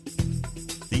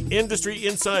Industry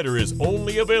Insider is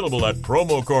only available at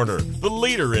Promo Corner, the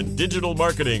leader in digital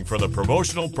marketing for the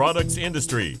promotional products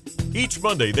industry. Each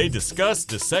Monday, they discuss,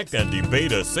 dissect, and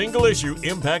debate a single issue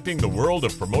impacting the world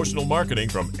of promotional marketing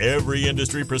from every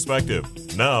industry perspective.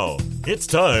 Now, it's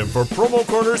time for Promo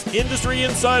Corner's Industry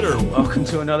Insider. Welcome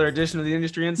to another edition of the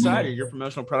Industry Insider, your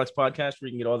promotional products podcast where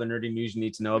you can get all the nerdy news you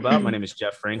need to know about. My name is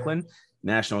Jeff Franklin,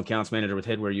 National Accounts Manager with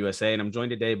Headwear USA, and I'm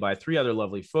joined today by three other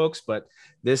lovely folks. But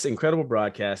this incredible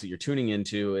broadcast that you're tuning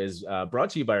into is brought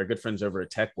to you by our good friends over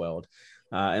at TechWeld.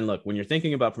 And look, when you're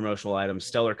thinking about promotional items,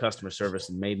 stellar customer service,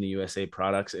 and made in the USA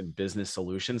products and business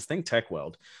solutions, think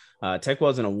TechWeld.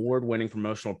 TechWeld is an award-winning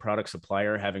promotional product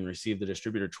supplier, having received the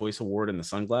Distributor Choice Award in the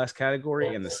sunglass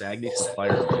category and the SAGNY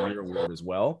Supplier of the Year Award as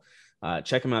well.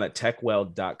 Check them out at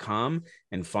techweld.com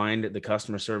and find the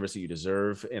customer service that you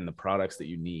deserve and the products that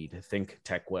you need. Think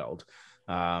TechWeld.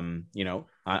 I'm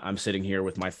sitting here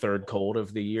with my third cold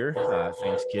of the year.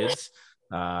 Thanks, kids.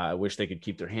 I wish they could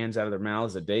keep their hands out of their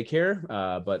mouths at daycare,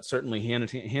 but certainly hand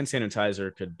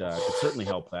sanitizer could certainly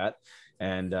help that.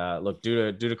 And look,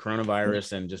 due to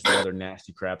coronavirus and just the other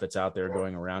nasty crap that's out there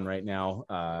going around right now,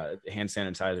 hand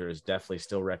sanitizer is definitely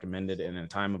still recommended. And in a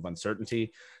time of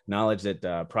uncertainty, knowledge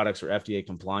that products are FDA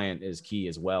compliant is key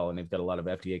as well. And they've got a lot of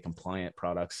FDA compliant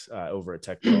products over at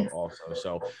TechWeld also.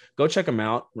 So go check them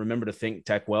out. Remember to think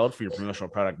TechWeld for your promotional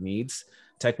product needs.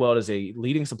 TechWeld is a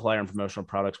leading supplier in promotional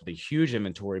products with a huge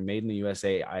inventory, made in the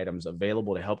USA items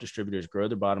available to help distributors grow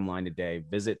their bottom line today.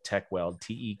 Visit TechWeld,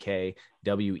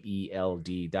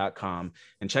 TechWeld.com,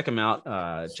 and check them out.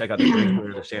 Check out their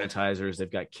drinkware, their sanitizers.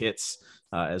 They've got kits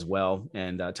as well.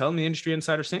 And tell them the Industry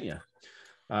Insider sent you.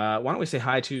 Why don't we say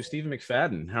hi to Stephen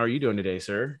McFadden? How are you doing today,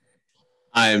 sir?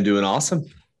 I am doing awesome.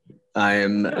 I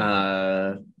am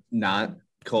not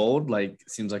cold.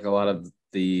 Seems like a lot of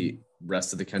the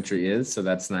rest of the country is, so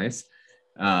that's nice.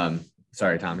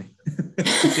 Sorry, Tommy.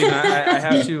 Stephen, I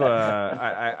have to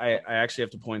I actually have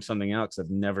to point something out because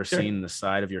I've never seen the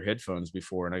side of your headphones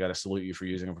before, and I got to salute you for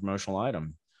using a promotional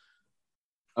item.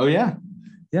 Oh yeah,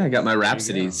 I got my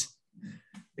Rhapsodies.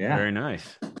 Yeah, very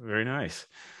nice.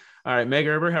 All right, Meg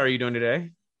Erber, how are you doing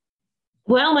today?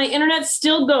 Well, my internet's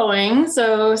still going,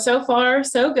 so far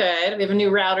so good. We have a new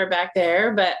router back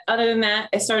there, but other than that,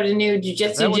 I started a new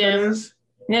jiu-jitsu gym.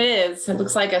 It is. It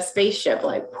looks like a spaceship,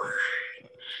 but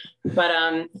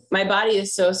my body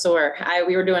is so sore.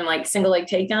 We were doing single leg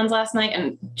takedowns last night,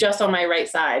 and just on my right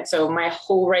side. So my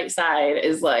whole right side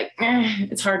is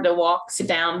it's hard to walk, sit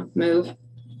down, move,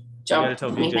 jump. You gotta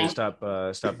tell BJ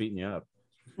to stop beating you up.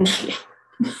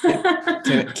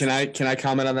 Can I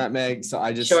comment on that, Meg? So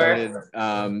I just started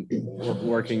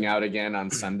working out again on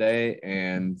Sunday,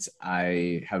 and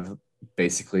I have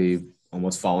basically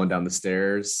almost fallen down the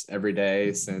stairs every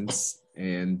day since,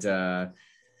 and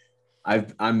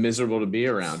I'm miserable to be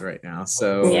around right now.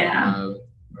 So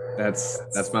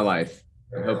that's my life.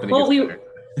 I'm hoping it gets better.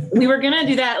 We were gonna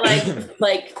do that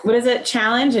what is it,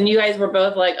 challenge, and you guys were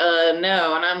both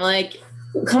no, and I'm like,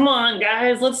 come on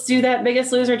guys, let's do that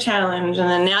Biggest Loser challenge. And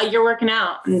then now you're working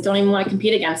out and don't even want to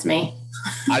compete against me.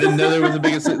 I didn't know there was a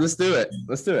Biggest. Let's do it.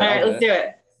 All right, let's do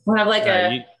it. We'll have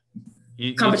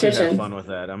competition. You have fun with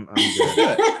that. I'm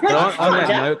good. But on that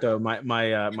note, though,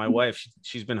 my wife,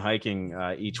 she's been hiking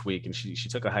each week, and she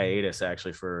took a hiatus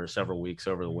actually for several weeks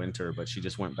over the winter, but she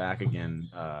just went back again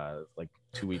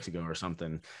 2 weeks ago or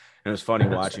something. And it was funny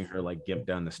watching her gimp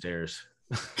down the stairs.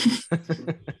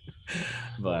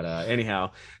 But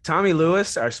anyhow, Tommy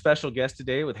Lewis, our special guest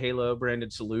today with Halo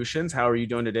Branded Solutions. How are you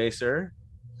doing today, sir?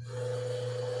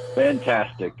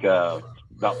 Fantastic.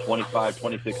 About 25,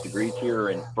 26 degrees here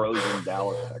in frozen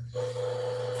Dallas,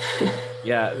 Texas.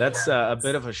 Yeah, that's a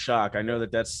bit of a shock. I know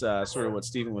that's sort of what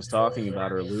Stephen was talking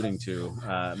about or alluding to.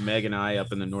 Meg and I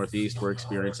up in the Northeast, we're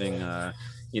experiencing,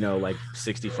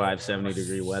 65, 70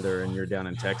 degree weather, and you're down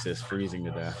in Texas freezing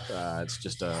to death. It's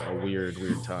just a weird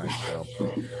time. So,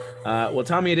 well,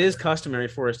 Tommy, it is customary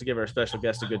for us to give our special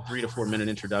guest a good 3 to 4 minute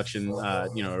introduction, a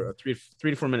 3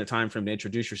 to 4 minute time frame to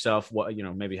introduce yourself,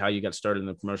 maybe how you got started in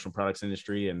the promotional products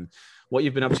industry and what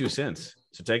you've been up to since.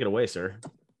 So take it away, sir.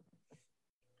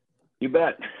 You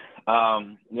bet.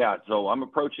 So I'm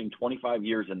approaching 25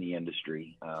 years in the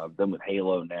industry. I've been with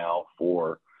Halo now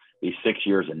for these 6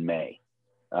 years in May.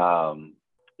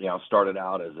 Started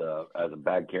out as a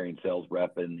bag carrying sales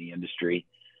rep in the industry.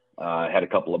 Had a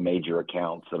couple of major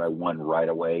accounts that I won right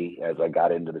away as I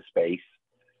got into the space,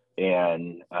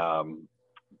 and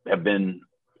have been,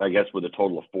 I guess, with a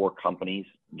total of 4 companies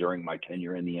during my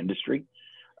tenure in the industry.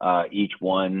 Each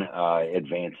one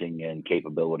advancing in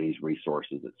capabilities,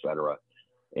 resources, et cetera.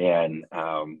 And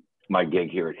my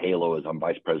gig here at Halo is I'm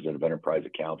Vice President of Enterprise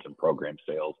Accounts and Program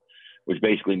Sales which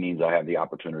basically means I have the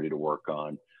opportunity to work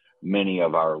on many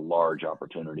of our large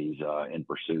opportunities in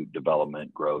pursuit,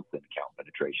 development, growth, and account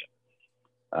penetration.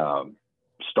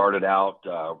 Started out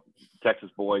Texas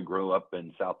boy, grew up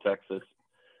in South Texas,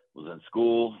 was in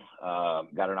school,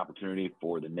 got an opportunity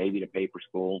for the Navy to pay for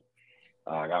school.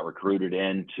 Got recruited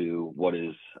into what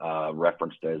is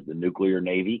referenced as the nuclear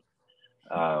Navy.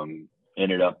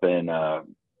 Ended up in a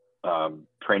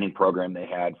training program they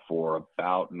had for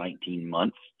about 19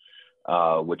 months,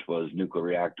 which was nuclear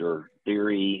reactor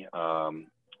theory, and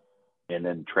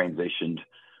then transitioned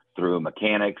through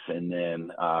mechanics, and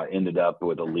then ended up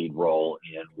with a lead role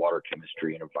in water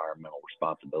chemistry and environmental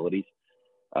responsibilities.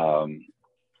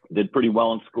 Did pretty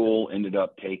well in school, ended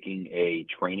up taking a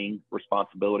training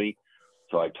responsibility.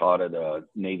 So I taught at a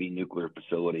Navy nuclear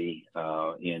facility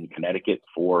in Connecticut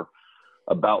for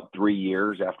about 3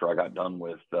 years after I got done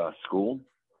with school.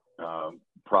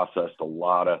 Processed a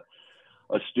lot of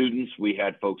students. We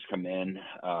had folks come in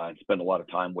and spend a lot of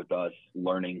time with us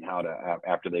learning how to,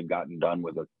 after they've gotten done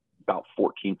with about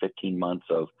 14, 15 months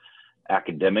of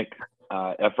academic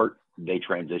effort, they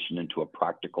transition into a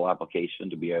practical application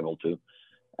to be able to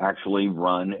actually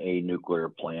run a nuclear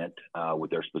plant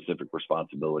with their specific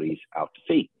responsibilities out to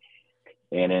sea.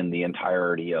 And in the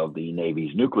entirety of the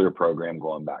Navy's nuclear program,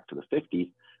 going back to the 50s,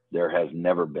 there has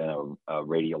never been a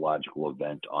radiological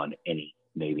event on any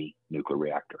Navy nuclear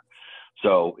reactor.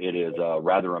 So it is a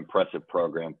rather impressive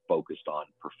program focused on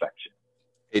perfection.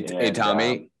 Hey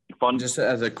Tommy, fun. Just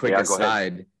as a quick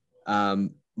aside,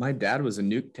 my dad was a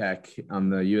nuke tech on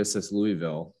the USS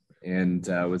Louisville and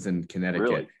was in Connecticut.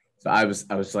 Really? So I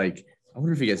was like, I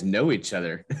wonder if you guys know each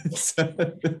other.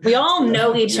 We all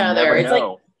know each other. It's like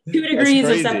 2 degrees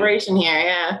of separation here.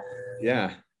 Yeah.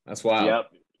 Yeah. That's wild.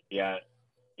 Yep. Yeah.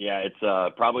 Yeah. It's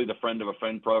probably the friend of a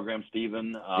friend program,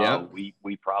 Stephen. We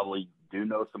probably do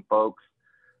know some folks.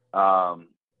 I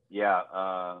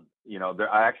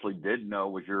actually did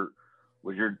know,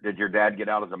 did your dad get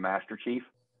out as a Master Chief?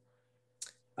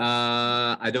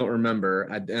 I don't remember.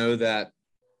 I know that,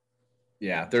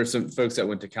 there's some folks that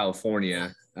went to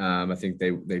California. I think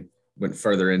they went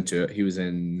further into it. He was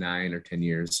in 9 or 10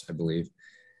 years, I believe.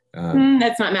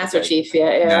 That's not Master Chief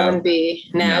yet. No. It wouldn't be.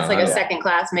 No, it's like a second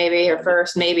class maybe, or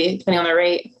first maybe, depending on the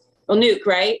rate. Well, nuke,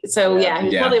 right? So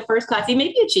he's probably a first class. He may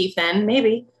be a chief then,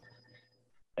 maybe.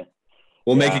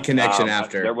 We'll make a connection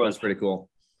after. That's pretty cool.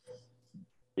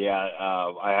 Yeah,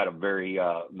 I had a very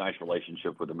nice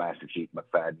relationship with the Master Chief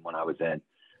McFadden when I was in.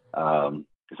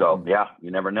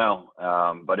 You never know.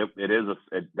 But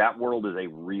that world is a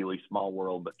really small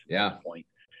world, but to this point,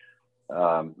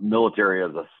 military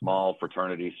is a small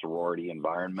fraternity sorority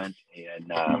environment,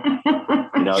 and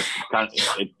it's kind of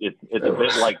it's a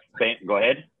bit like. Go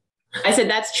ahead. I said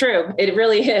that's true. It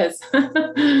really is.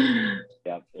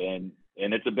 Yeah, and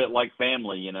it's a bit like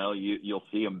family. You'll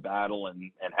see them battle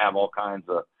and have all kinds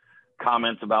of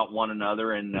comments about one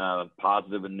another, and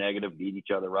positive and negative, beat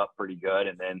each other up pretty good,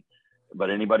 and then. But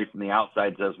anybody from the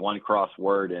outside says one cross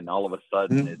word, and all of a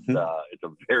sudden it's a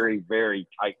very, very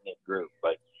tight knit group.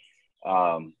 But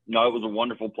it was a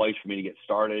wonderful place for me to get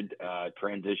started.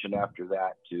 Transitioned after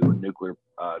that to a nuclear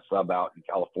sub out in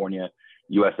California,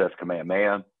 USS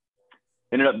Kamehameha.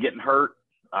 Ended up getting hurt.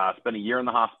 Spent a year in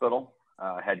the hospital.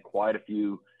 Had quite a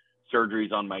few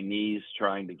surgeries on my knees,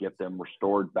 trying to get them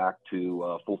restored back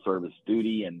to full service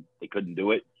duty, and they couldn't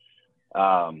do it. So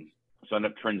I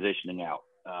ended up transitioning out.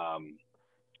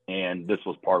 And this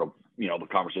was part of, the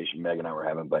conversation Meg and I were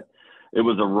having, but it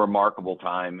was a remarkable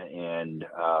time, and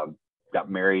got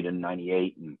married in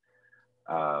 98. And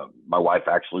my wife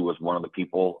actually was one of the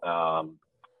people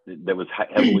that was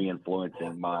heavily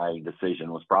influencing my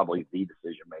decision, was probably the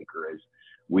decision maker, as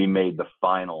we made the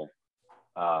final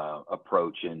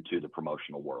approach into the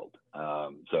promotional world.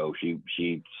 So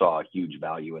she saw a huge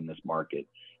value in this market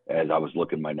as I was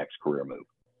looking my next career move.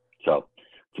 So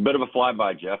it's a bit of a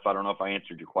flyby, Jeff. I don't know if I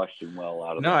answered your question well.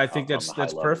 I think that's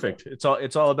perfect. It's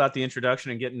all about the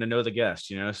introduction and getting to know the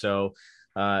guest. So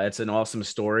it's an awesome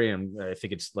story, and I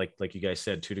think it's like you guys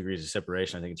said, 2 degrees of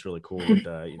separation. I think it's really cool that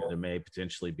there may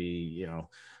potentially be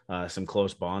some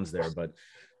close bonds there. But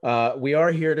we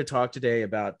are here to talk today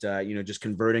about just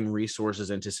converting resources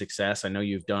into success. I know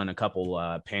you've done a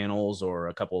couple panels or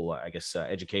a couple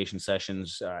education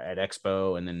sessions at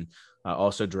Expo, and then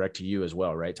also direct to you as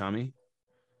well, right, Tommy?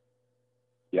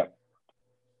 Yep.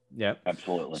 Yep.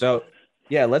 Absolutely. So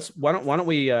Yeah, why don't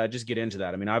we just get into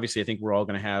that? I mean, obviously, I think we're all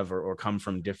going to have or come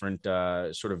from different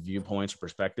sort of viewpoints or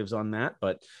perspectives on that.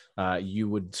 But you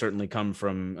would certainly come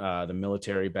from the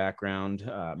military background.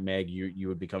 Meg, you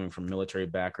would be coming from military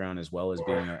background as well as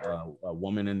being a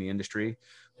woman in the industry.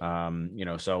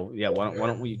 So yeah, why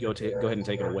don't we go ahead and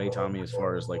take it away, Tommy, as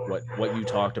far as like what you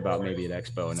talked about maybe at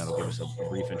Expo, and that'll give us a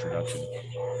brief introduction.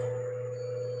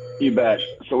 You bet.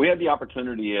 So we had the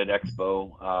opportunity at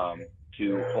Expo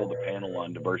to hold a panel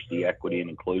on diversity, equity, and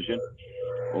inclusion.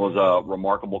 It was a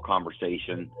remarkable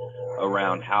conversation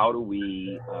around how do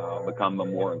we become a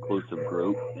more inclusive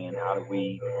group, and how do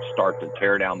we start to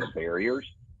tear down the barriers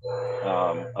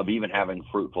of even having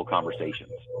fruitful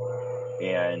conversations.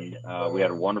 And we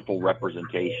had a wonderful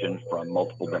representation from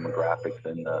multiple demographics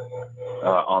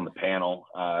on the panel,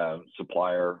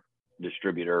 supplier,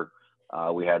 distributor.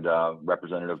 We had a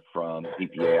representative from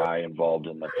PPAI involved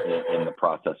in the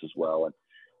process as well. And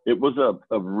it was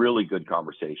a really good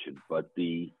conversation, but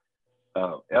the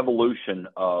evolution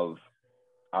of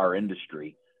our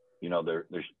industry,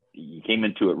 you came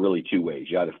into it really two ways.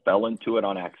 You either fell into it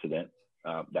on accident,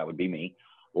 that would be me,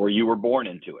 or you were born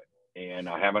into it. And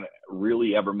I haven't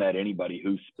really ever met anybody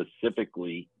who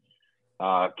specifically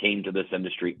came to this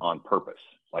industry on purpose.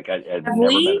 Like I've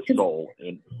never met a soul.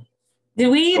 Did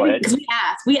we? Because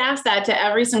we asked that to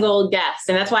every single guest,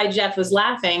 and that's why Jeff was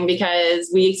laughing,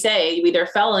 because we say you either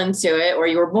fell into it or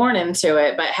you were born into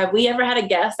it. But have we ever had a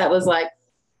guest that was like,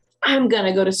 "I'm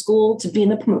gonna go to school to be in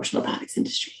the promotional products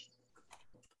industry"?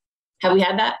 Have we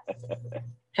had that?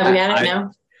 Have we had it?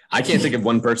 No. I can't think of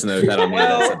one person that had on me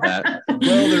that said that.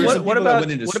 Well, what about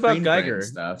Geiger?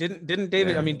 Didn't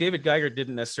David? Yeah. I mean, David Geiger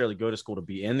didn't necessarily go to school to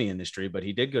be in the industry, but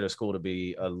he did go to school to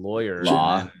be a lawyer.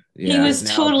 Law. He was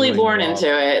totally born into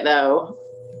it, though.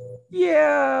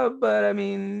 Yeah, but I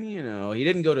mean, he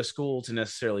didn't go to school to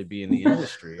necessarily be in the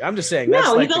industry. I'm just saying.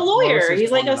 No, he's a lawyer.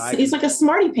 He's like a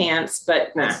smarty pants,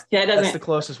 but nah, that doesn't. That's the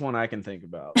closest one I can think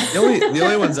about. The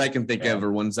only ones I can think of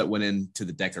are ones that went into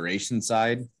the decoration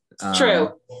side.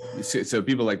 True. So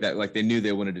people like that, like they knew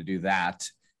they wanted to do that.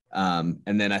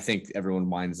 And then I think everyone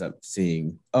winds up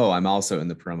seeing, I'm also in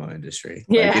the promo industry.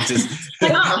 Yeah. Like, it's just,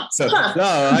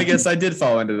 I guess I did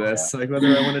fall into this, like whether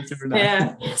I wanted to or not.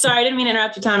 Yeah. Sorry, I didn't mean to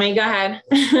interrupt you, Tommy. Go ahead.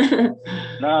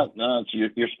 No,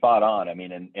 you're spot on. I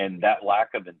mean, and that lack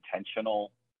of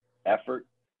intentional effort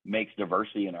makes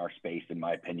diversity in our space, in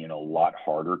my opinion, a lot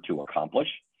harder to accomplish.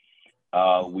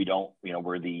 We don't,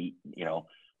 we're the,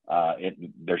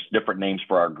 there's different names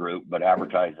for our group, but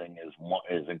advertising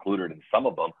is included in some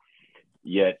of them.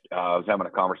 Yet I was having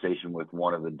a conversation with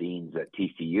one of the deans at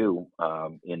TCU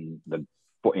in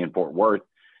Fort Worth,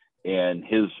 and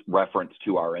his reference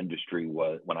to our industry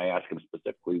was, when I asked him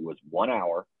specifically, was 1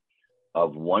 hour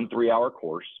of 1 3-hour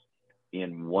course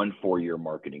in 1 4-year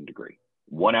marketing degree.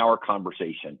 1 hour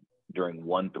conversation during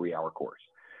 1 3-hour course.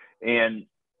 And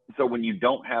so when you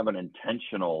don't have an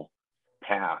intentional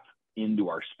path into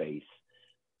our space,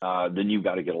 then you've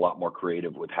got to get a lot more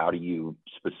creative with how do you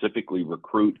specifically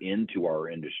recruit into our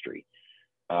industry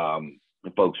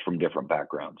folks from different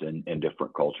backgrounds and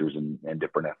different cultures and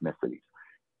different ethnicities.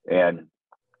 And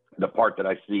the part that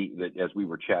I see that as we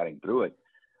were chatting through it,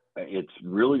 it's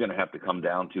really going to have to come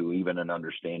down to even an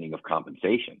understanding of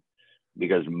compensation,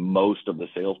 because most of the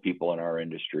salespeople in our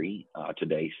industry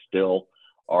today still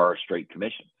are straight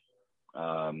commission.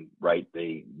 Right.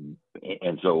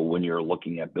 And so when you're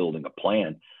looking at building a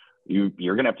plan,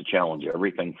 you're going to have to challenge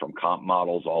everything from comp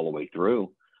models all the way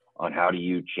through on how do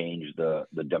you change the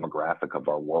demographic of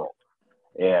our world.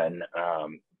 And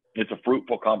it's a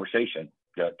fruitful conversation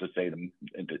to say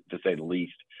the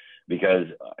least, because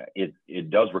it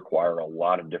does require a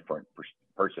lot of different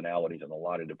personalities and a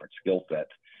lot of different skill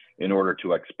sets in order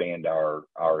to expand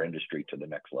our industry to the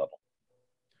next level.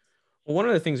 Well, one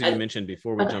of the things that you mentioned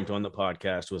before we jumped on the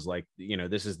podcast was like,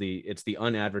 it's the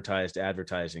unadvertised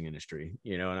advertising industry,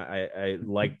 and I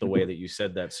like the way that you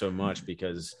said that so much,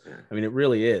 because I mean, it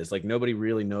really is like nobody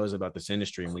really knows about this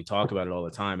industry, and we talk about it all the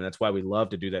time. And that's why we love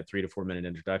to do that 3 to 4 minute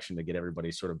introduction to get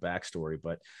everybody's sort of backstory.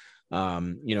 But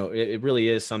it really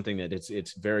is something that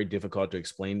it's very difficult to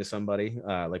explain to somebody.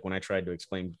 Like when I tried to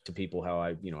explain to people how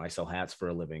I sell hats for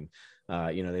a living,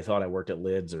 they thought I worked at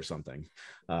Lids or something.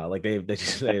 Like they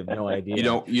have no idea.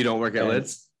 You don't work at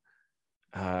Lids?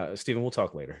 Stephen, we'll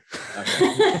talk later.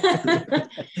 Okay.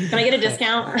 Can I get a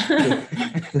discount?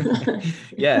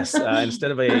 Yes.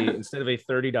 Instead of a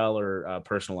 $30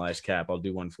 personalized cap, I'll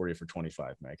do one for you for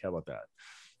 $25, Mike. How about that?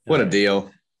 What a deal.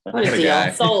 What a deal.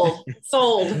 Guy.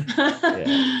 Sold.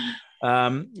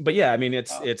 Yeah. But yeah, I mean,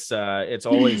 it's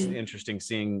always interesting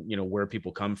seeing, where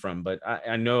people come from, but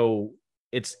I know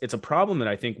it's a problem that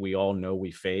I think we all know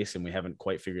we face and we haven't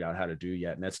quite figured out how to do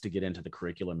yet. And that's to get into the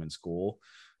curriculum in school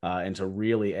and to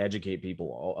really educate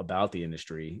people about the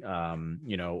industry,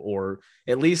 or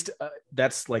at least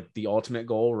that's like the ultimate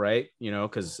goal, right?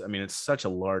 Because I mean, it's such a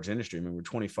large industry. I mean, we're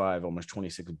almost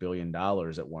 $26 billion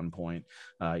at one point,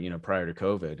 prior to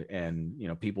COVID,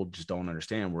 and people just don't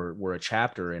understand. We're a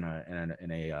chapter in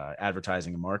a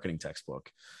advertising and marketing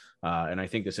textbook, and I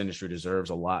think this industry deserves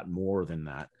a lot more than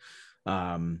that.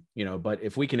 But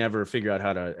if we can ever figure out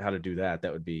how to do that,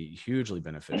 that would be hugely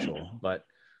beneficial. But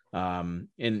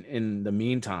in the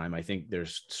meantime, I think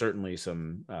there's certainly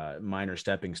some minor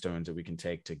stepping stones that we can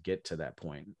take to get to that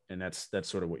point. And that's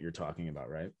sort of what you're talking about,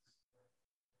 right?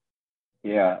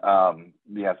 Yeah.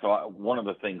 So one of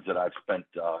the things that I've spent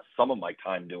some of my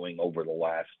time doing over the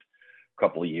last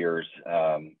couple of years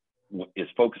is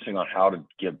focusing on how to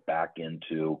give back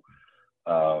into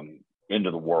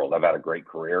the world. I've had a great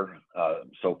career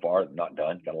so far, not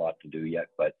done, got a lot to do yet,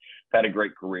 but had a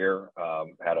great career,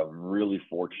 had a really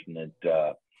fortunate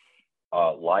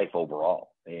life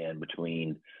overall. And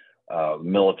between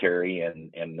military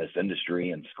and this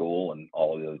industry and school and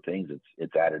all of the other things,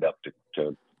 it's added up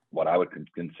to what I would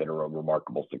consider a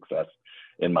remarkable success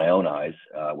in my own eyes,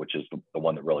 which is the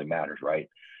one that really matters, right?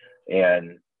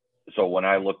 And so when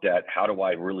I looked at how do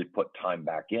I really put time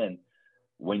back in,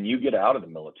 when you get out of the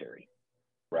military,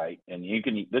 right? And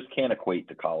this can equate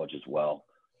to college as well.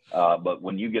 But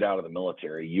when you get out of the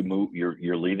military,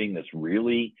 you're leaving this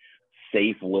really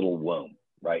safe little womb,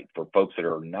 right? For folks that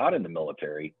are not in the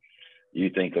military, you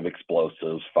think of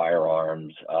explosives,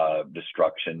 firearms,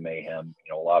 destruction, mayhem,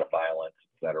 a lot of violence,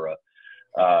 etc.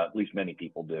 At least many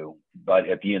people do. But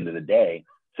at the end of the day,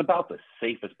 it's about the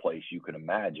safest place you can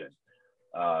imagine.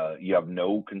 You have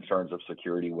no concerns of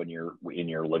security when you're in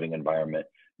your living environment.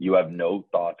 You have no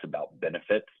thoughts about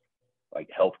benefits like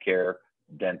healthcare,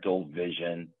 dental,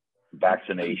 vision,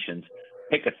 vaccinations.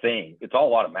 Pick a thing. It's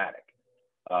all automatic.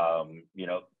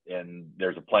 And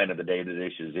there's a plan of the day that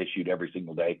is issued every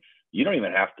single day. You don't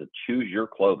even have to choose your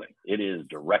clothing. It is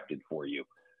directed for you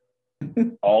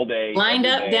all day. Lined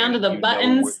up day, down to the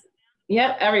buttons.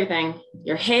 Yep, everything.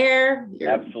 Your hair.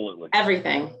 Absolutely.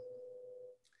 Everything.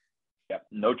 Yep,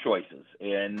 no choices.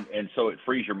 And so it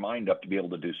frees your mind up to be able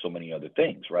to do so many other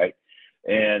things, right?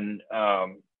 And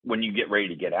when you get ready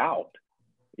to get out,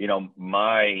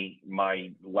 my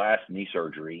last knee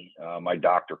surgery, my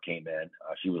doctor came in.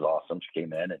 She was awesome. She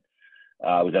came in and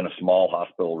I was in a small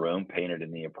hospital room painted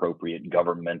in the appropriate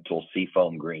governmental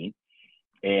seafoam green,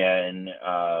 and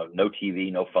no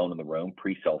TV, no phone in the room,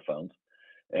 pre-cell phones.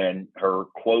 And her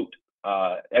quote,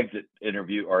 exit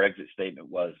statement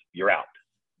was, "You're out.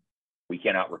 We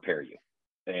cannot repair you."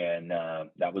 And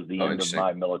that was the end of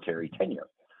my military tenure.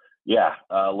 Yeah,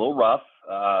 a little rough.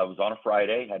 I was on a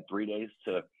Friday, had 3 days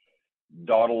to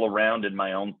dawdle around in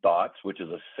my own thoughts, which is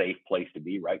a safe place to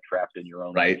be, right? Trapped in your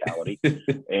own mentality.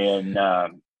 And,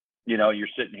 you're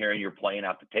sitting here and you're playing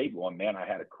out the table. And man, I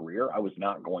had a career. I was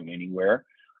not going anywhere.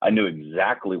 I knew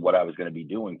exactly what I was going to be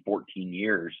doing 14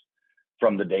 years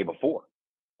from the day before.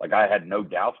 Like I had no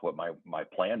doubts what my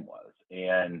plan was.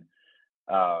 And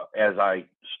as I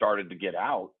started to get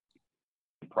out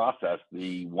the process,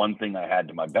 the one thing I had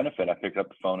to my benefit, I picked up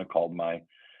the phone and called my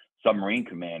submarine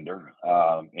commander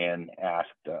and asked,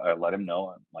 I let him know,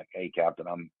 I'm like, "Hey, Captain,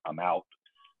 I'm out.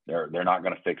 They're not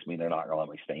going to fix me. They're not going to let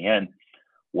me stay in.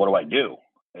 What do I do?"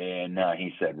 And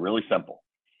he said, "Really simple.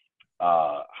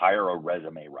 Hire a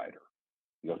resume writer."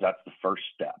 He goes, "That's the first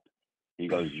step." He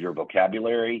goes, "Your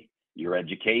vocabulary, your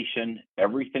education,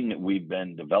 everything that we've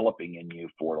been developing in you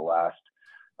for the last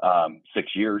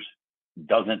 6 years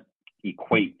doesn't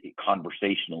equate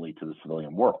conversationally to the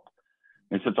civilian world.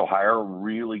 And so hire a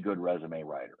really good resume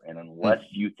writer. And unless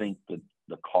you think that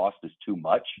the cost is too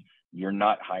much, you're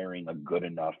not hiring a good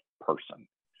enough person.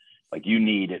 Like you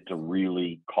need it to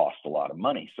really cost a lot of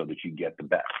money so that you get the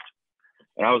best."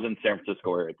 And I was in San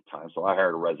Francisco area at the time. So I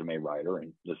hired a resume writer,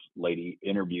 and this lady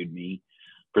interviewed me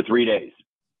for 3 days,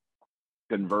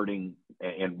 converting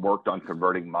and worked on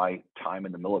converting my time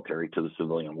in the military to the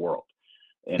civilian world,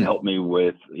 and helped me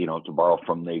with, to borrow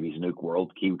from Navy's nuke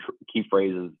world, key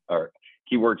phrases or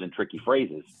keywords and tricky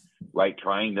phrases, right?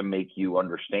 Trying to make you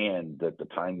understand that the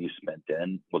time you spent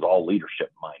in was all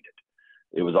leadership minded.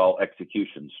 It was all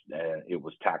executions. It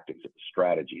was tactics. It was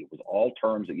strategy. It was all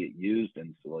terms that get used in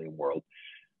the civilian world.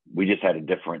 We just had a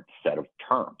different set of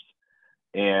terms.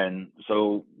 And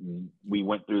so we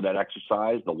went through that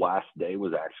exercise. The last day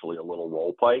was actually a little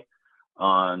role play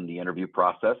on the interview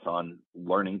process, on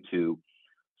learning to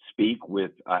speak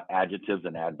with adjectives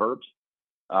and adverbs,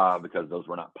 because those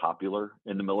were not popular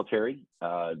in the military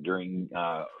during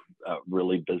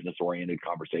really business-oriented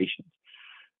conversations.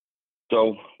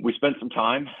 So we spent some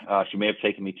time. She may have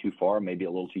taken me too far, maybe a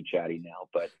little too chatty now,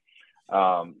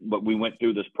 but we went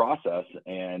through this process,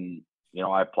 and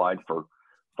I applied for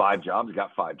 5 jobs,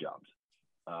 got 5 jobs,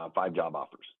 5 job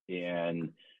offers.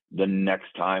 And the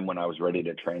next time when I was ready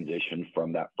to transition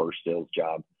from that first sales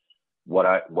job,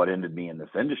 what ended me in this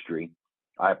industry,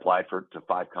 I applied to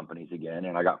 5 companies again,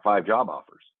 and I got 5 job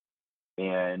offers.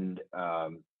 And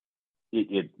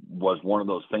it was one of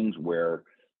those things where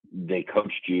they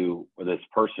coached you, or this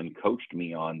person coached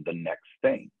me on the next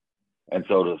thing. And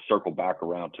so to circle back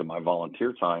around to my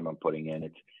volunteer time I'm putting in,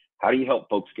 it's how do you help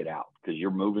folks get out? Because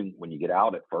you're moving, when you get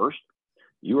out at first,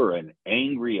 you are an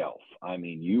angry elf. I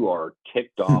mean, you are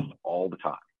ticked off all the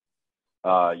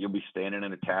time. You'll be standing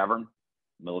in a tavern.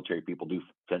 Military people do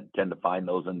tend to find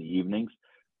those in the evenings,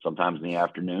 sometimes in the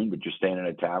afternoon, but you're standing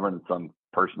in a tavern and some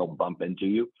person will bump into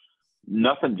you.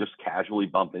 Nothing, just casually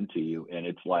bump into you. And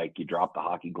it's like you drop the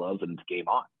hockey gloves and it's game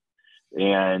on.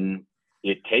 And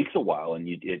it takes a while. And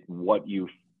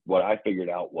what I figured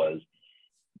out was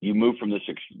you move from this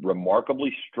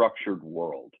remarkably structured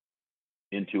world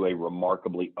into a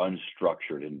remarkably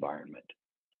unstructured environment.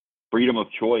 Freedom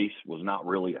of choice was not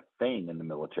really a thing in the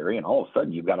military. And all of a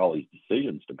sudden you've got all these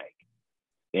decisions to make.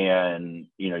 And,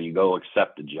 you go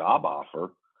accept a job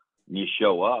offer and you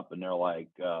show up and they're like,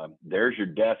 there's your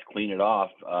desk, clean it off.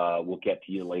 We'll get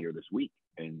to you later this week.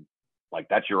 And like,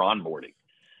 that's your onboarding.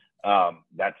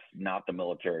 That's not the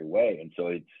military way. And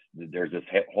so there's this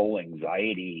whole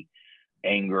anxiety,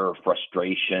 anger,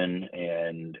 frustration.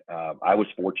 And I was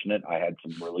fortunate. I had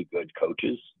some really good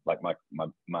coaches, like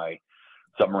my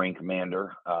submarine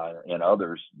commander and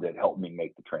others that helped me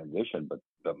make the transition. But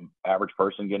the average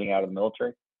person getting out of the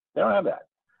military, they don't have that.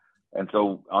 And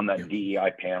so on that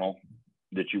DEI panel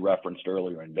that you referenced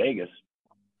earlier in Vegas,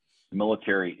 the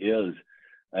military is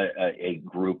a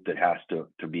group that has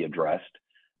to be addressed.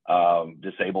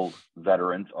 Disabled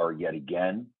veterans are yet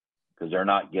again, because they're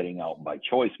not getting out by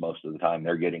choice most of the time.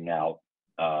 They're getting out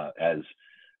as,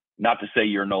 not to say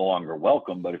you're no longer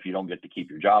welcome, but if you don't get to keep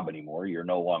your job anymore, you're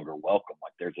no longer welcome.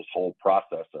 Like there's this whole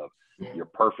process of you're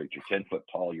perfect, you're 10 foot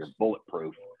tall, you're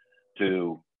bulletproof,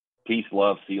 to peace,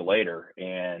 love, see you later.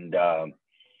 And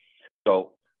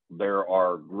so there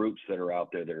are groups that are out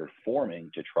there that are forming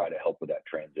to try to help with that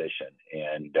transition.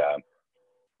 And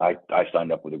I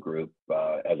signed up with a group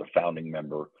as a founding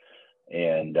member,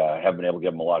 and have been able to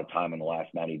give them a lot of time in the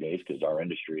last 90 days because our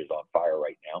industry is on fire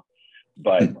right now.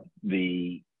 But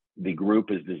the group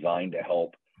is designed to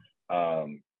help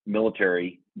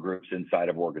military groups inside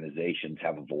of organizations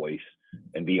have a voice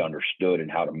and be understood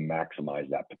and how to maximize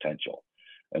that potential.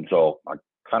 And so I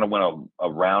kind of went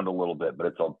around a little bit, but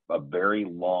it's a very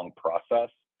long process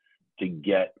to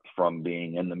get from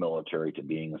being in the military to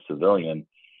being a civilian.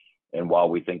 And while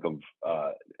we think of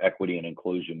equity and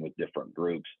inclusion with different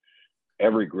groups,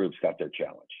 every group's got their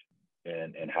challenge.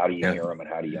 And how do you hear them and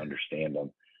how do you understand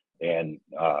them? And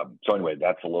so anyway,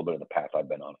 that's a little bit of the path I've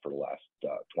been on for the last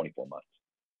 24 months.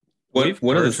 Go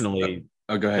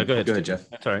ahead, Jeff.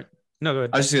 That's all right. No, go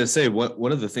ahead. I was just going to say,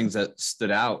 one of the things that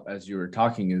stood out as you were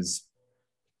talking is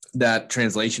that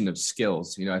translation of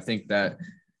skills. I think that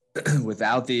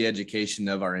without the education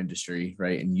of our industry,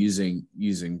 right, and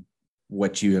using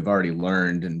what you have already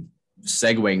learned and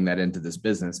segueing that into this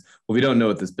business, well, we don't know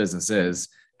what this business is.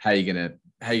 How are you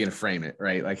gonna frame it,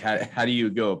 right? Like how do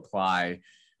you go apply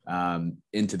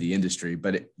into the industry?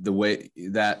 But the way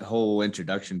that whole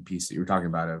introduction piece that you were talking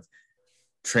about of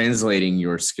translating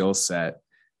your skill set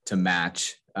to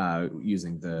match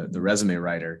using the resume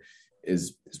writer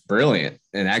is brilliant.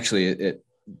 And actually it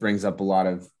brings up a lot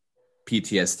of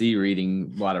PTSD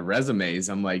reading a lot of resumes.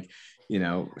 I'm like,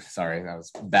 sorry, that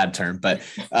was a bad term, but,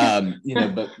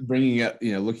 but bringing up,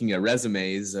 looking at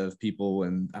resumes of people,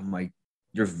 and I'm like,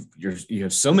 you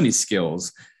have so many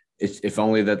skills. If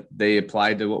only that they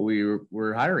applied to what we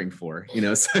were hiring for,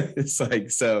 so it's like,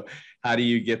 so how do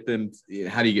you get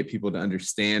people to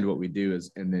understand what we do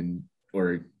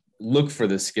or look for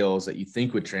the skills that you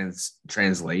think would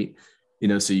translate,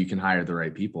 so you can hire the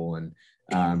right people and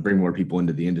bring more people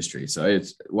into the industry. So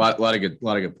it's a lot of good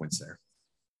points there.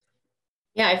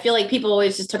 Yeah, I feel like people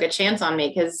always just took a chance on me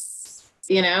because,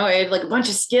 I had like a bunch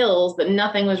of skills, but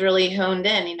nothing was really honed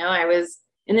in. I was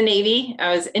in the Navy.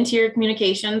 I was interior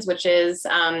communications, which is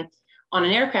on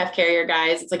an aircraft carrier,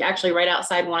 guys. It's like actually right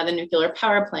outside one of the nuclear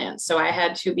power plants. So I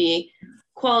had to be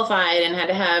qualified and had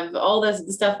to have all the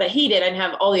stuff that he did. I didn't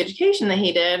have all the education that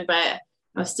he did, but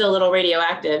I was still a little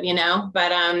radioactive,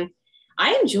 But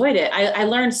I enjoyed it. I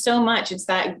learned so much. It's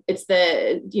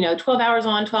the, 12 hours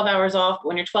on, 12 hours off.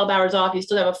 When you're 12 hours off, you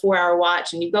still have a 4-hour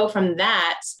watch, and you go from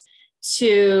that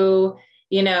to,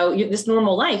 this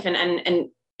normal life. I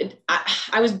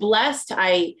was blessed.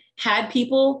 I had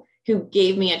people who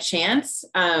gave me a chance.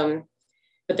 But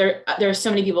there are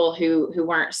so many people who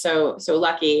weren't so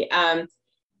lucky. I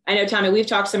know, Tommy, we've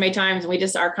talked so many times,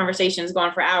 and our conversation's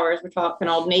gone for hours. We're talking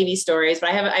old Navy stories, but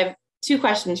I have 2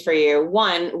 questions for you.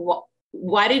 One,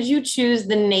 why did you choose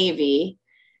the Navy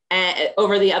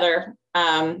over the other,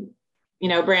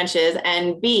 branches?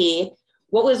 And B,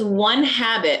 what was one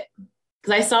habit?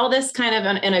 Because I saw this kind of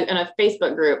in a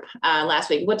Facebook group last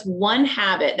week. What's one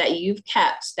habit that you've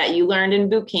kept that you learned in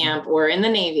boot camp or in the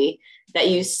Navy that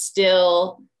you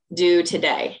still do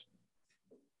today?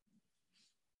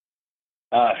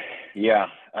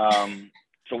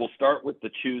 So we'll start with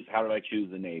how did I choose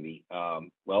the Navy?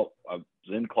 Well, I was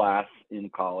in class in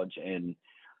college, and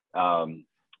the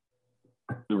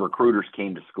recruiters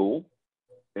came to school,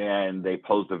 and they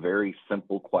posed a very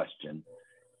simple question.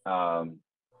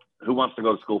 Who wants to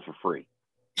go to school for free?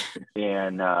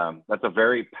 And that's a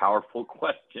very powerful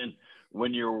question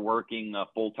when you're working a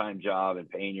full-time job and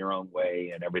paying your own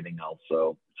way and everything else.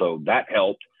 So that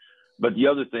helped. But the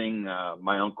other thing,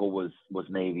 my uncle was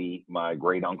Navy. My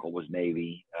great uncle was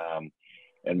Navy.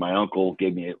 And my uncle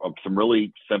gave me some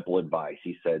really simple advice.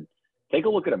 He said, take a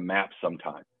look at a map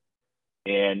sometime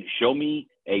and show me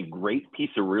a great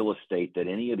piece of real estate that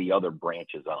any of the other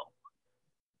branches own.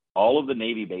 All of the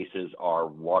Navy bases are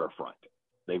waterfront.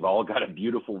 They've all got a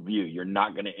beautiful view. You're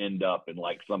not going to end up in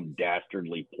like some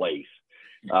dastardly place.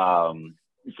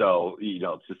 So,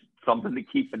 it's just something to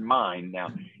keep in mind. Now,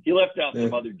 he left out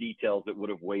some other details that would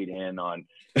have weighed in on,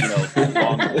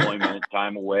 long deployment,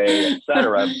 time away, et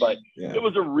cetera. But it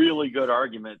was a really good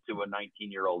argument to a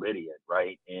 19-year-old idiot,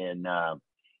 right? And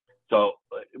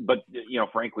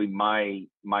frankly, my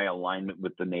alignment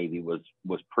with the Navy was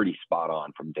pretty spot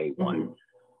on from day one.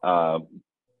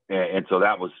 And so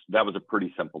that was a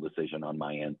pretty simple decision on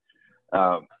my end.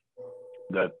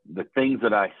 The things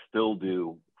that I still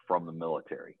do from the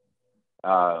military.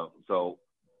 So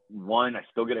one, I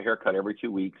still get a haircut every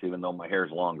 2 weeks, even though my hair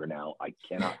is longer now. I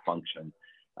cannot function.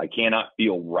 I cannot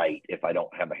feel right if I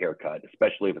don't have a haircut,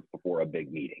 especially if it's before a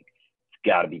big meeting. It's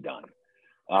got to be done.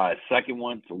 Second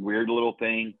one, it's a weird little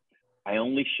thing. I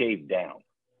only shave down.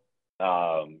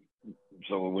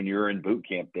 So when you're in boot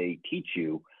camp, they teach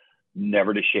you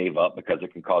never to shave up because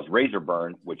it can cause razor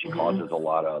burn, which causes a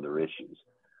lot of other issues.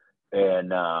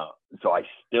 And so I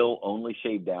still only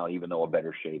shave down, even though a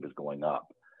better shave is going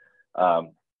up.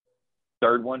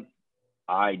 Third one,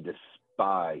 I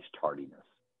despise tardiness.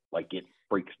 Like, it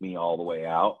freaks me all the way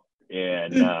out.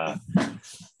 And,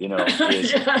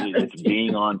 it's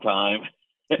being on time.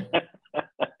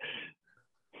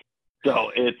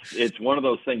 So it's one of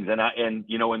those things. And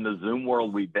in the Zoom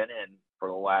world we've been in for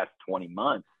the last 20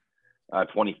 months,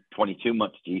 22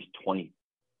 months,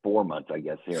 24 months, I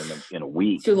guess, here in a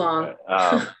week. Too long.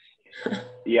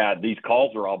 These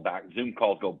calls are all back. Zoom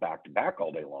calls go back to back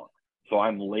all day long. So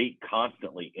I'm late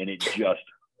constantly, and it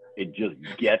just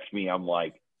gets me. I'm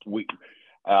like,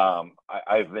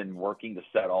 I've been working to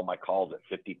set all my calls at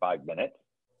 55 minutes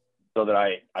so that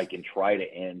I can try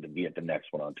to end and be at the next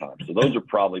one on time. So those are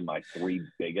probably my 3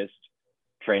 biggest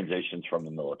transitions from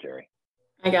the military.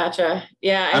 I gotcha.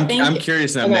 Yeah. I'm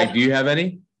curious now, Meg, do you have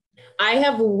any? I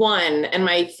have one, and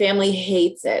my family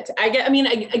hates it. I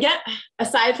get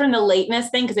aside from the lateness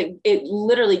thing, because it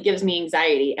literally gives me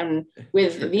anxiety. And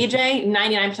with VJ,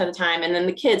 99% of the time, and then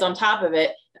the kids on top of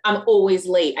it, I'm always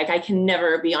late. Like, I can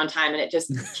never be on time, and it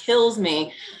just kills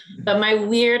me. But my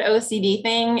weird OCD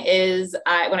thing is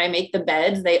when I make the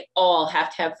beds, they all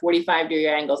have to have 45-degree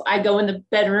angles. I go in the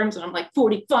bedrooms and I'm like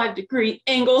 45-degree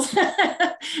angles.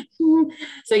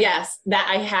 So yes, that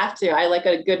I have to. I like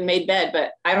a good made bed,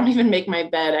 but I don't even make my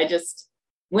bed.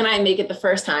 When I make it the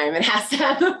first time, it has to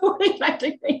have the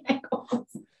 45-degree angles.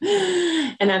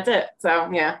 And that's it. So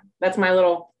yeah, that's my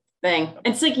little thing.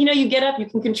 It's like, you get up, you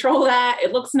can control that.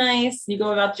 It looks nice. You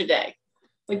go about your day,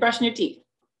 like brushing your teeth,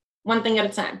 one thing at a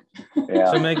time.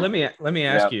 Yeah. So Meg, let me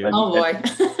ask you. Oh boy.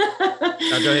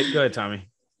 No, go ahead, Tommy.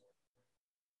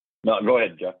 No, go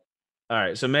ahead, Jeff. All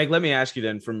right. So Meg, let me ask you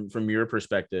then, from your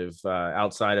perspective,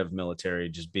 outside of military,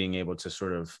 just being able to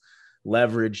sort of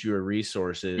leverage your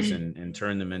resources and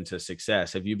turn them into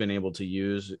success. Have you been able to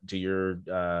use to your,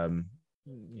 to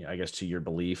your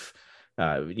belief,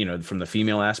 from the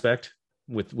female aspect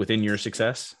within your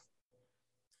success?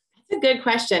 That's a good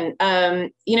question.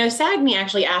 SAGME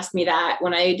actually asked me that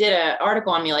when I did an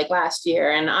article on me like last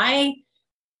year, and I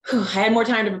I had more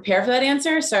time to prepare for that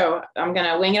answer, so I'm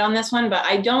going to wing it on this one, but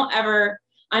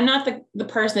I'm not the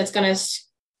person that's going to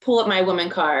pull up my woman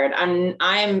card.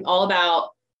 I'm all about,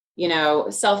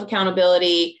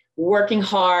 self-accountability, working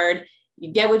hard.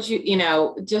 You get what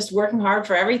just working hard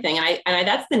for everything. And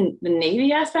that's the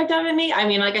Navy aspect of it. I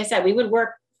mean, like I said, we would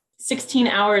work 16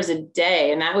 hours a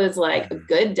day, and that was like a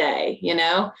good day,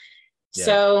 Yeah.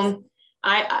 So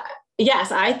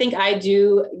yes, I think I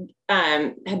do.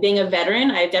 Being a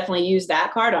veteran, I've definitely used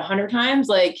that card 100 times,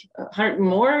 like 100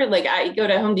 more. Like I go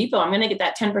to Home Depot, I'm going to get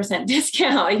that 10%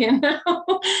 discount,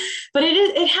 but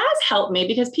it has helped me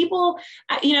because people,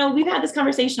 we've had this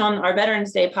conversation on our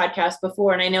Veterans Day podcast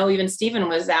before. And I know even Stephen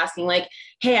was asking like,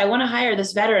 hey, I want to hire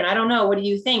this veteran. I don't know. What do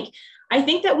you think? I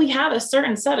think that we have a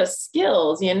certain set of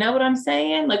skills, you know what I'm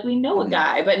saying? Like we know a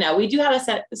guy, but no, we do have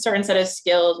a certain set of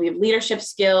skills. We have leadership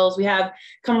skills. We have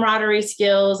camaraderie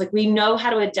skills. Like we know how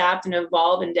to adapt and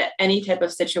evolve into any type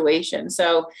of situation.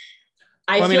 So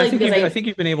I think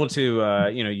you've been able to,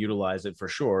 utilize it for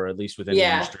sure, at least within the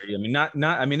industry.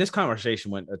 I mean, this conversation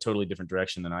went a totally different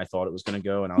direction than I thought it was going to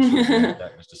go. And I'll show you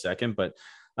that in just a second, but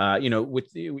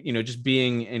with just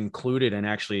being included and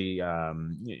actually,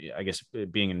 I guess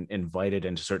being invited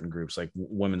into certain groups like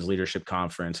Women's Leadership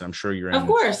Conference. And I'm sure you're in, of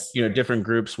course, different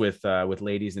groups with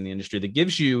ladies in the industry that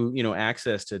gives you,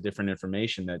 access to different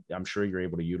information that I'm sure you're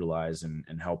able to utilize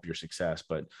and help your success.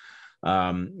 But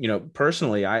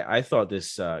personally, I thought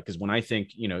this, because when I think,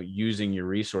 using your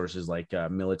resources like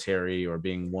military or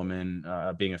being woman,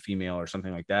 being a female or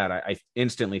something like that, I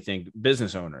instantly think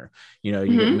business owner, you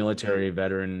get military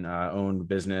veteran owned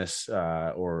business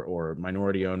or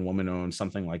minority owned, woman owned,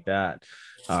 something like that.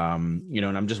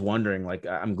 And I'm just wondering, like,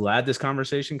 I'm glad this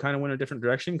conversation kind of went a different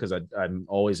direction because I'm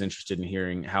always interested in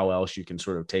hearing how else you can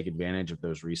sort of take advantage of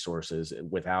those resources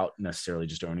without necessarily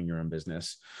just owning your own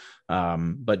business.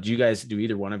 But do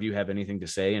either one of you have anything to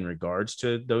say in regards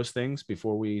to those things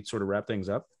before we sort of wrap things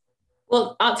up?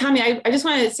 Well, Tommy, I just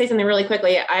wanted to say something really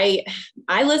quickly.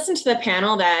 I listened to the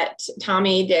panel that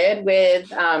Tommy did with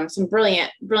some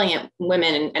brilliant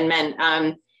women and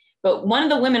men. But one of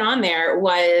the women on there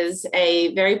was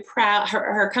a very proud,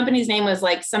 her company's name was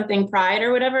like something Pride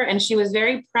or whatever. And she was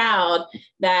very proud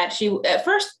that at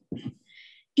first,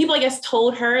 people, I guess,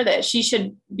 told her that she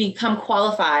should become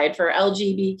qualified for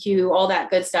LGBTQ, all that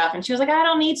good stuff. And she was like, I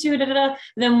don't need to. Da, da, da.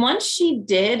 Then once she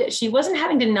did, she wasn't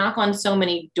having to knock on so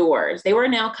many doors. They were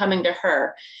now coming to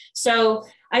her. So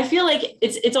I feel like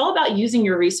it's all about using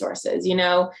your resources,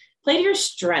 play to your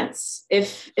strengths.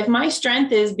 If my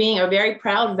strength is being a very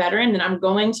proud veteran, then I'm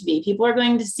going to be. People are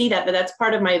going to see that's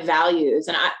part of my values.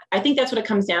 And I think that's what it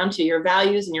comes down to, your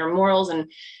values and your morals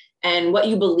and what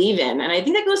you believe in. And I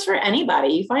think that goes for anybody.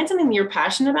 You find something that you're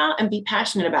passionate about and be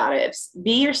passionate about it.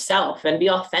 Be yourself and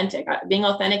be authentic. Being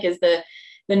authentic is the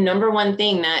number one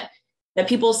thing that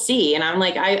people see. And I'm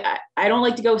like, I don't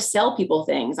like to go sell people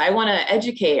things. I want to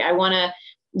educate. I want to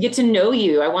get to know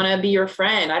you. I want to be your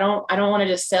friend. I don't want to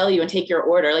just sell you and take your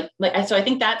order. So I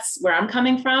think that's where I'm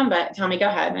coming from, but Tommy, go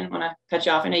ahead. I didn't want to cut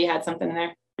you off. I know you had something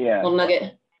there. Yeah. Little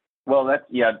nugget. Well,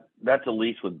 that's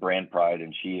Elise with Brand Pride,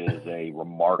 and she is a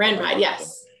remarkable Brand Pride,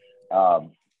 yes.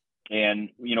 And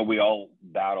we all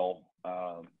battle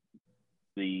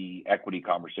the equity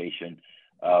conversation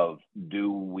of,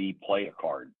 do we play a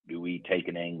card? Do we take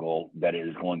an angle that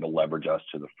is going to leverage us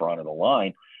to the front of the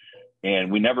line?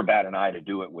 And we never bat an eye to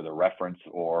do it with a reference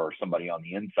or somebody on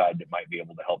the inside that might be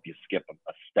able to help you skip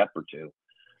a step or two.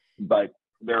 But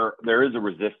there is a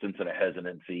resistance and a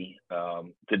hesitancy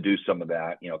to do some of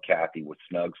that. Kathy with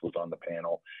Snugs was on the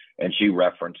panel, and she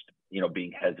referenced,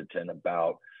 being hesitant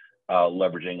about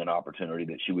leveraging an opportunity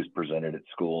that she was presented at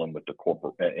school and with the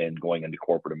corporate and going into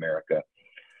corporate America.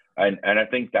 And I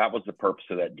think that was the purpose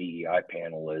of that DEI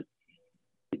panel. Is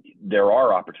there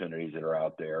are opportunities that are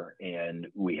out there, and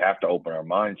we have to open our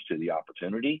minds to the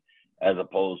opportunity as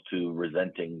opposed to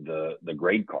resenting the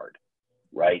grade card.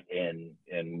 Right. And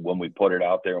when we put it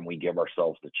out there and we give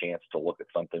ourselves the chance to look at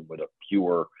something with a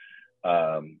pure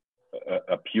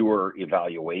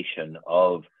evaluation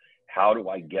of, how do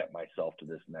I get myself to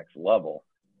this next level?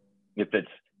 If it's,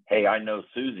 hey, I know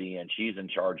Susie and she's in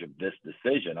charge of this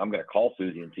decision, I'm going to call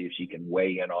Susie and see if she can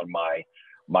weigh in on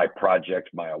my project,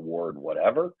 my award,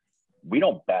 whatever. We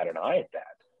don't bat an eye at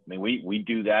that. I mean, we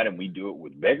do that, and we do it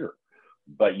with vigor,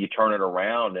 but you turn it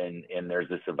around and there's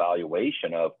this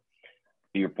evaluation of,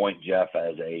 to your point, Jeff,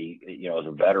 as a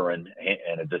veteran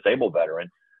and a disabled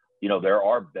veteran, there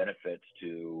are benefits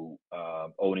to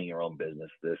owning your own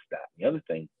business, this, that, and the other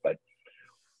thing. But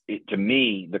to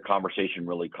me, the conversation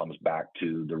really comes back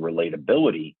to the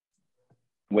relatability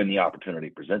when the opportunity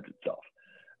presents itself.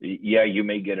 Yeah, you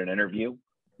may get an interview,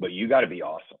 but you got to be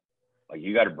awesome. Like,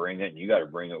 you got to bring it, and you got to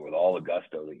bring it with all the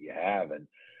gusto that you have. And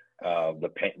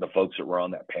the folks that were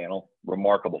on that panel,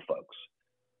 remarkable folks,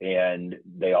 and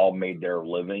they all made their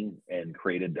living and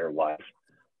created their life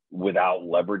without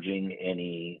leveraging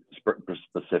any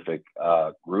specific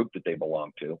group that they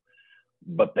belong to,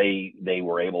 but they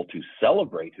were able to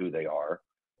celebrate who they are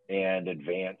and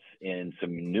advance in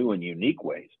some new and unique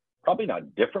ways, probably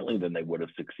not differently than they would have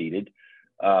succeeded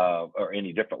or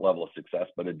any different level of success,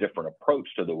 but a different approach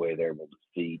to the way they're able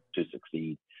to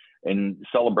succeed and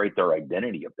celebrate their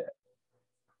identity a bit.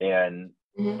 And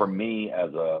for me,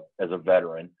 as a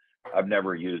veteran, I've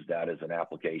never used that as an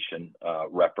application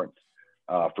reference.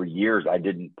 For years, I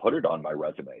didn't put it on my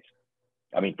resumes.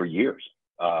 I mean, for years,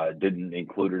 didn't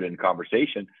include it in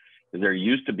conversation. There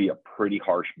used to be a pretty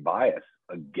harsh bias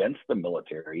against the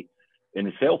military in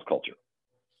the sales culture.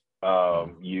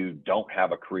 You don't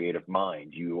have a creative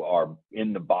mind. You are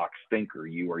in the box thinker.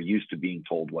 You are used to being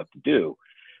told what to do.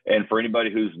 And for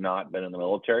anybody who's not been in the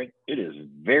military, it is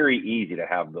very easy to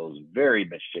have those very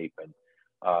misshapen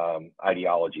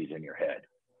ideologies in your head.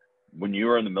 When you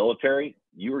are in the military,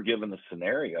 you are given the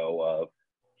scenario of,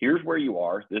 here's where you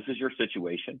are. This is your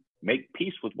situation. Make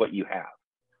peace with what you have.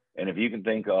 And if you can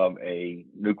think of a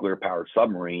nuclear powered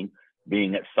submarine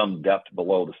being at some depth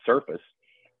below the surface,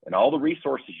 and all the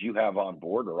resources you have on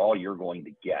board are all you're going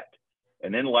to get,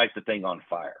 and then light the thing on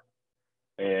fire.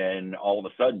 And all of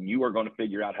a sudden you are going to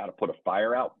figure out how to put a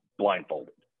fire out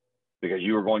blindfolded, because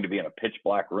you are going to be in a pitch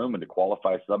black room. And to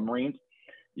qualify submarines,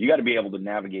 you got to be able to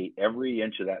navigate every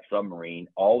inch of that submarine,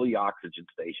 all the oxygen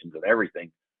stations and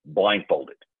everything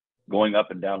blindfolded, going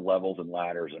up and down levels and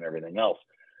ladders and everything else.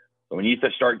 So when you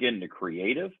start getting to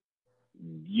creative,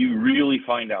 you really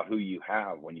find out who you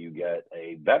have when you get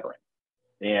a veteran.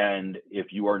 And if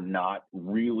you are not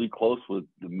really close with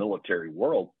the military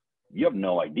world, you have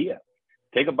no idea.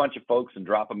 Take a bunch of folks and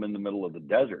drop them in the middle of the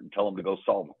desert and tell them to go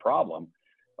solve a problem.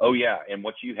 Oh yeah, and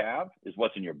what you have is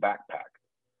what's in your backpack.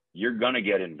 You're going to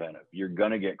get inventive. You're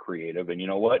going to get creative. And you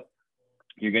know what?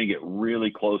 You're going to get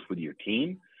really close with your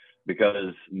team,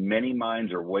 because many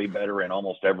minds are way better in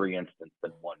almost every instance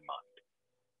than one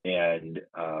mind.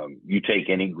 And you take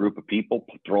any group of people,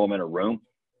 throw them in a room,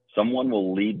 someone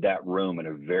will lead that room in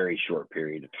a very short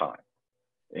period of time.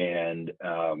 And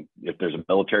if there's a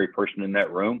military person in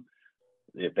that room,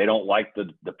 if they don't like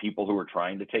the people who are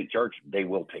trying to take charge, they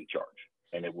will take charge,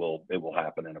 and it will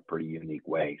happen in a pretty unique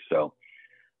way. So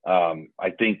I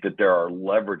think that there are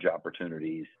leverage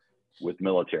opportunities with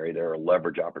military. There are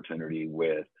leverage opportunity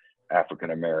with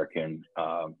African American,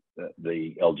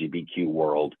 the LGBTQ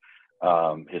world,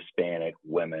 Hispanic,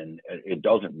 women. It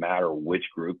doesn't matter which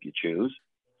group you choose.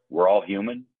 We're all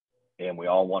human, and we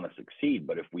all want to succeed.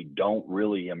 But if we don't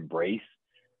really embrace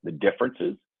the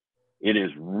differences, it is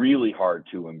really hard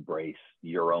to embrace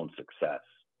your own success,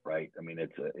 right? I mean,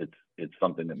 it's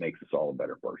something that makes us all a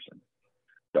better person.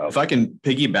 So, if I can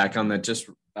piggyback on that just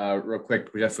real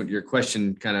quick, Jeff, your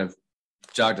question kind of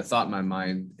jogged a thought in my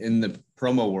mind. In the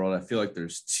promo world, I feel like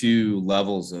there's two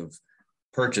levels of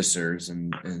purchasers,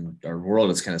 and our world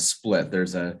is kind of split.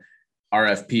 There's a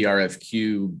RFP,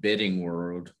 RFQ bidding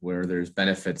world where there's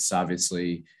benefits,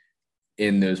 obviously,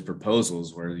 in those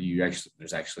proposals where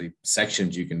there's actually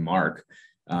sections you can mark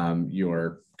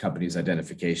your company's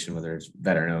identification, whether it's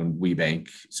veteran-owned, WeBank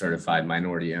certified,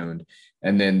 minority-owned,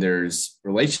 and then there's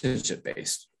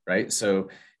relationship-based, right? So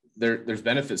there's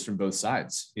benefits from both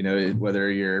sides. You know, whether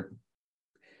you're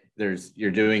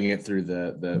doing it through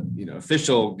the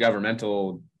official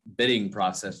governmental bidding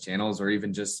process channels, or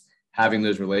even just having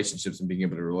those relationships and being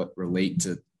able to relate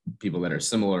to people that are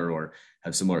similar or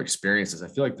have similar experiences. I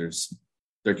feel like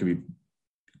there could be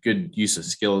good use of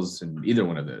skills in either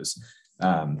one of those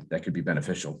that could be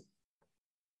beneficial.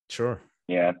 Sure.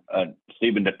 Yeah.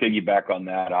 Stephen, to piggyback on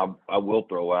that, I will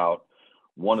throw out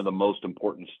one of the most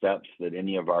important steps that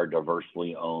any of our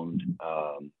diversely owned,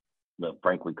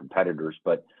 frankly, competitors,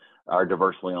 but our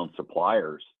diversely owned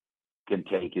suppliers can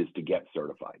take is to get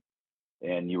certified.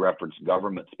 And you referenced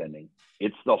government spending.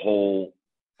 It's the whole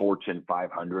Fortune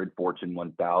 500, Fortune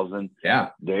 1000. Yeah.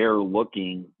 They're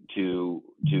looking to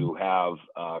have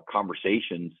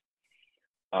conversations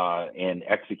and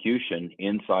execution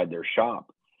inside their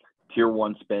shop. Tier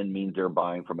 1 spend means they're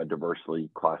buying from a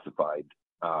diversely classified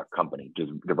company,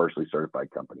 just diversely certified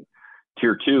company.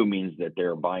 Tier 2 means that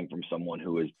they're buying from someone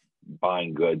who is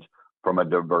buying goods from a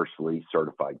diversely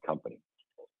certified company.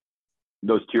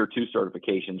 Those Tier 2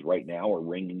 certifications right now are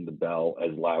ringing the bell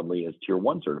as loudly as Tier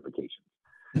 1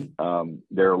 certifications.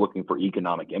 They're looking for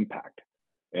economic impact.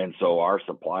 And so our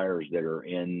suppliers that are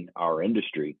in our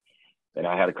industry, and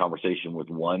I had a conversation with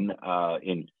one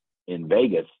in in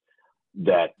Vegas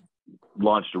that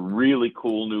launched a really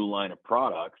cool new line of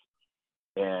products.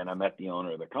 And I met the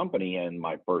owner of the company, and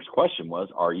my first question was,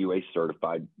 are you a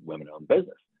certified women-owned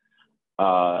business?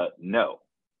 No.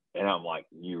 And I'm like,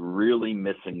 you're really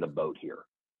missing the boat here,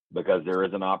 because there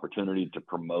is an opportunity to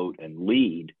promote and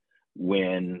lead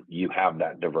when you have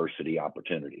that diversity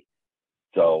opportunity.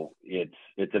 So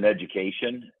it's an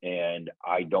education, and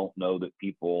I don't know that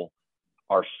people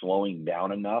are slowing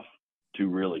down enough to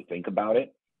really think about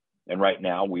it. And right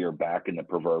now we are back in the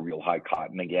proverbial high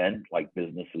cotton again. Like,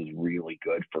 business is really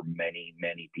good for many,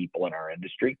 many people in our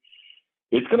industry.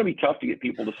 It's going to be tough to get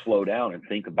people to slow down and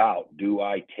think about, do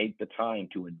I take the time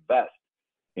to invest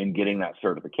in getting that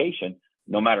certification?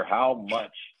 No matter how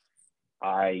much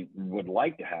I would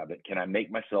like to have it, can I make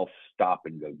myself stop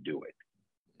and go do it?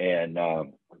 And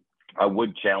I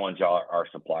would challenge our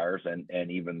suppliers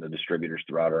and even the distributors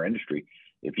throughout our industry.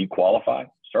 If you qualify,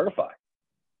 certify.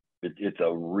 It's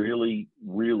a really,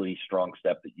 really strong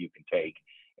step that you can take.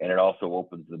 And it also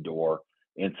opens the door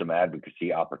in some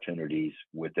advocacy opportunities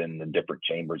within the different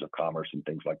chambers of commerce and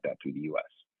things like that through the U.S.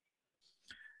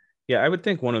 Yeah, I would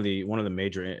think one of the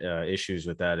major issues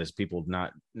with that is people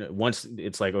not, once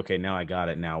it's like, okay, now I got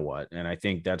it, now what? And I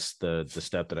think that's the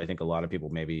step that I think a lot of people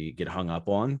maybe get hung up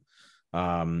on.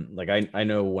 Like I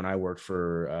know when I worked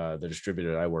for the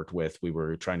distributor I worked with, we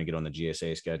were trying to get on the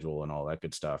GSA schedule and all that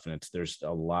good stuff. And there's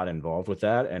a lot involved with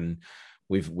that. And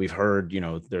we've heard,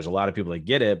 there's a lot of people that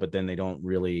get it, but then they're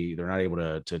not able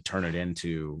to turn it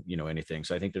into, anything.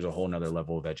 So I think there's a whole nother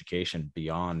level of education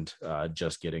beyond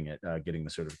just getting the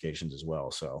certifications as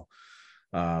well. So,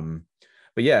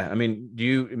 but yeah, I mean,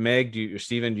 Meg,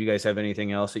 Steven, do you guys have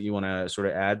anything else that you want to sort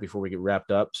of add before we get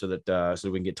wrapped up so that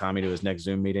we can get Tommy to his next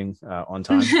Zoom meeting on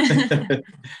time?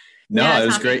 No, yeah, it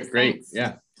was Tommy, great.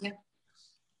 Yeah.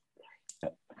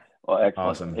 Well, excellent.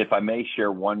 Awesome. If I may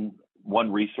share one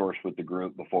resource with the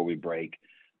group before we break.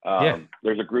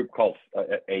 There's a group called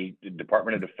a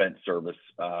Department of Defense service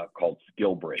called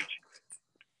SkillBridge.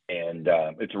 And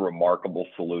it's a remarkable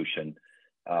solution.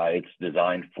 It's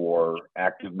designed for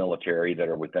active military that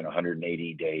are within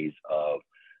 180 days of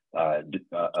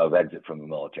exit from the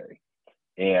military.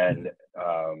 And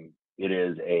it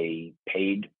is a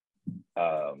paid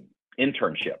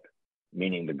internship,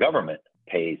 meaning the government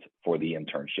pays for the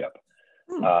internship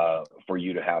for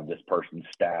you to have this person's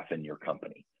staff in your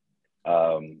company.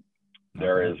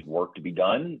 There is work to be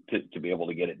done to be able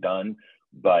to get it done.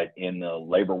 But in the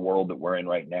labor world that we're in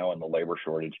right now, in the labor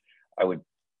shortage, I would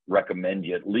recommend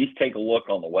you at least take a look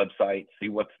on the website, see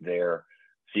what's there,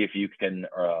 see if you can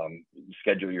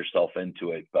schedule yourself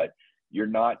into it. But you're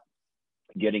not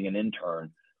getting an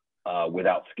intern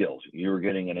without skills. You're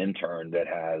getting an intern that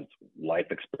has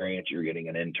life experience. You're getting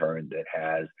an intern that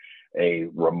has a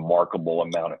remarkable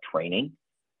amount of training,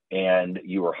 and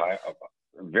you are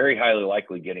very highly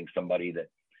likely getting somebody that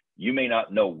you may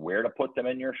not know where to put them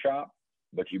in your shop,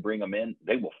 but you bring them in,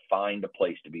 they will find a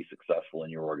place to be successful in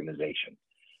your organization.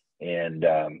 And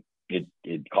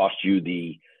it costs you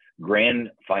the grand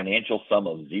financial sum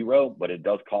of zero, but it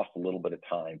does cost a little bit of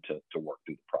time to work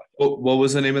through the process. What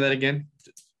was the name of that again?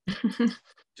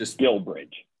 Just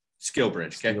SkillBridge.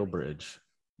 SkillBridge. Okay. SkillBridge.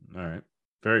 All right.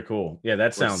 Very cool. Yeah,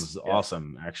 that sounds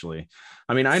awesome, actually.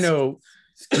 I mean, I know,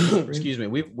 excuse me,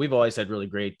 we've always had really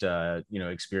great,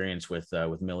 experience with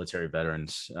military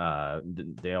veterans.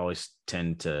 They always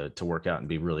tend to work out and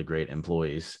be really great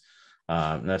employees.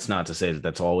 That's not to say that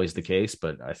that's always the case,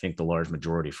 but I think the large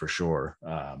majority for sure.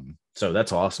 So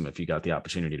that's awesome if you got the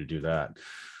opportunity to do that.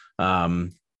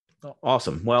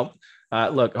 Awesome. Well,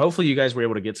 look, hopefully you guys were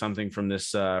able to get something from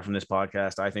this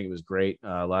podcast. I think it was great.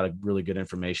 A lot of really good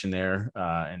information there,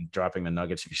 and dropping the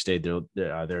nuggets. If you stayed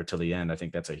there till the end, I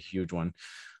think that's a huge one.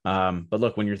 But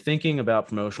look, when you're thinking about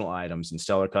promotional items and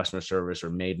stellar customer service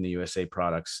or made in the USA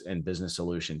products and business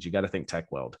solutions, you got to think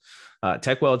TechWeld.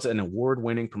 TechWeld's an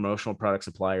award-winning promotional product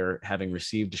supplier, having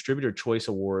received Distributor Choice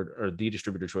Award or the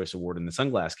Distributor Choice Award in the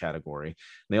sunglass category.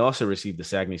 They also received the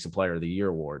SAGNY Supplier of the Year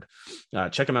Award.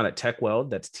 Check them out at TechWeld.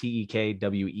 That's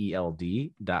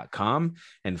TEKWELD.com,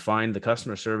 and find the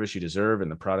customer service you deserve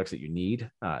and the products that you need.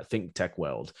 Think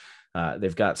TechWeld.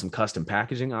 They've got some custom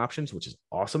packaging options, which is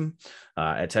awesome.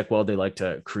 At TechWeld, they like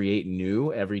to create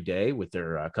new every day, with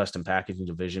their custom packaging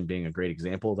division being a great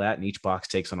example of that. And each box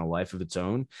takes on a life of its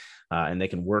own, and they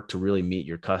can work to really meet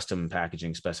your custom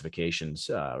packaging specifications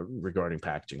regarding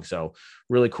packaging. So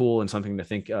really cool, and something to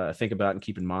think about and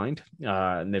keep in mind.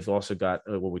 And they've also got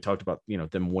what we talked about,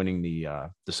 them winning the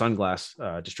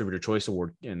Sunglass Distributor Choice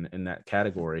Award in that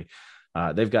category.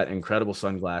 They've got incredible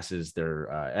sunglasses.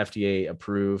 They're FDA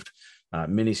approved.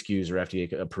 Many SKUs are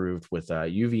FDA approved with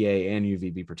UVA and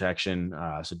UVB protection.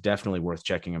 So definitely worth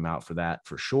checking them out for that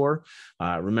for sure.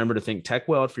 Remember to think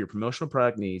TechWeld for your promotional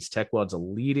product needs. TechWeld's a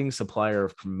leading supplier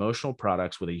of promotional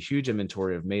products with a huge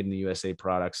inventory of made in the USA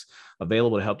products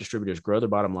available to help distributors grow their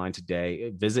bottom line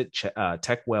today. Visit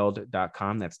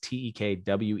techweld.com. That's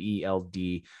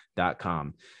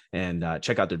TEKWELD.com. And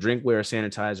check out their drinkware,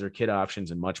 sanitizer, kit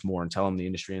options, and much more. And tell them the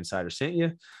Industry Insider sent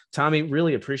you. Tommy,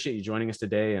 really appreciate you joining us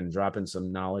today and dropping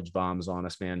some knowledge bombs on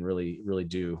us, man. Really, really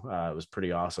do. It was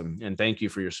pretty awesome. And thank you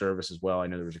for your service as well. I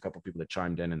know there was a couple of people that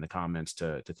chimed in the comments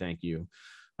to thank you.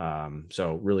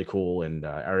 So really cool. And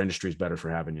our industry is better for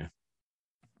having you.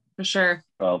 For sure.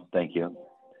 Well, thank you.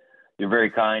 You're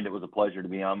very kind. It was a pleasure to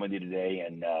be on with you today.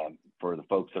 And for the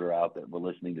folks that are out that were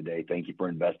listening today, thank you for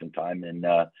investing time in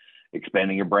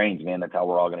expanding your brains, man. That's how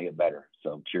we're all going to get better.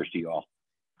 So cheers to you all.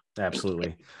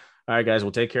 Absolutely. All right, guys,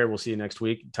 we'll take care. We'll see you next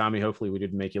week. Tommy, hopefully we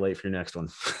didn't make you late for your next one.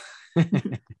 All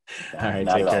right,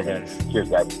 take care, guys. Cheers,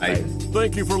 guys. Bye.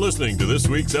 Thank you for listening to this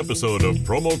week's episode of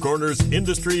Promo Corner's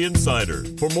Industry Insider.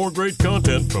 For more great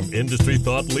content from industry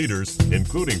thought leaders,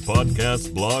 including podcasts,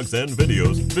 blogs, and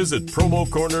videos, visit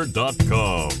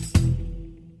promocorner.com.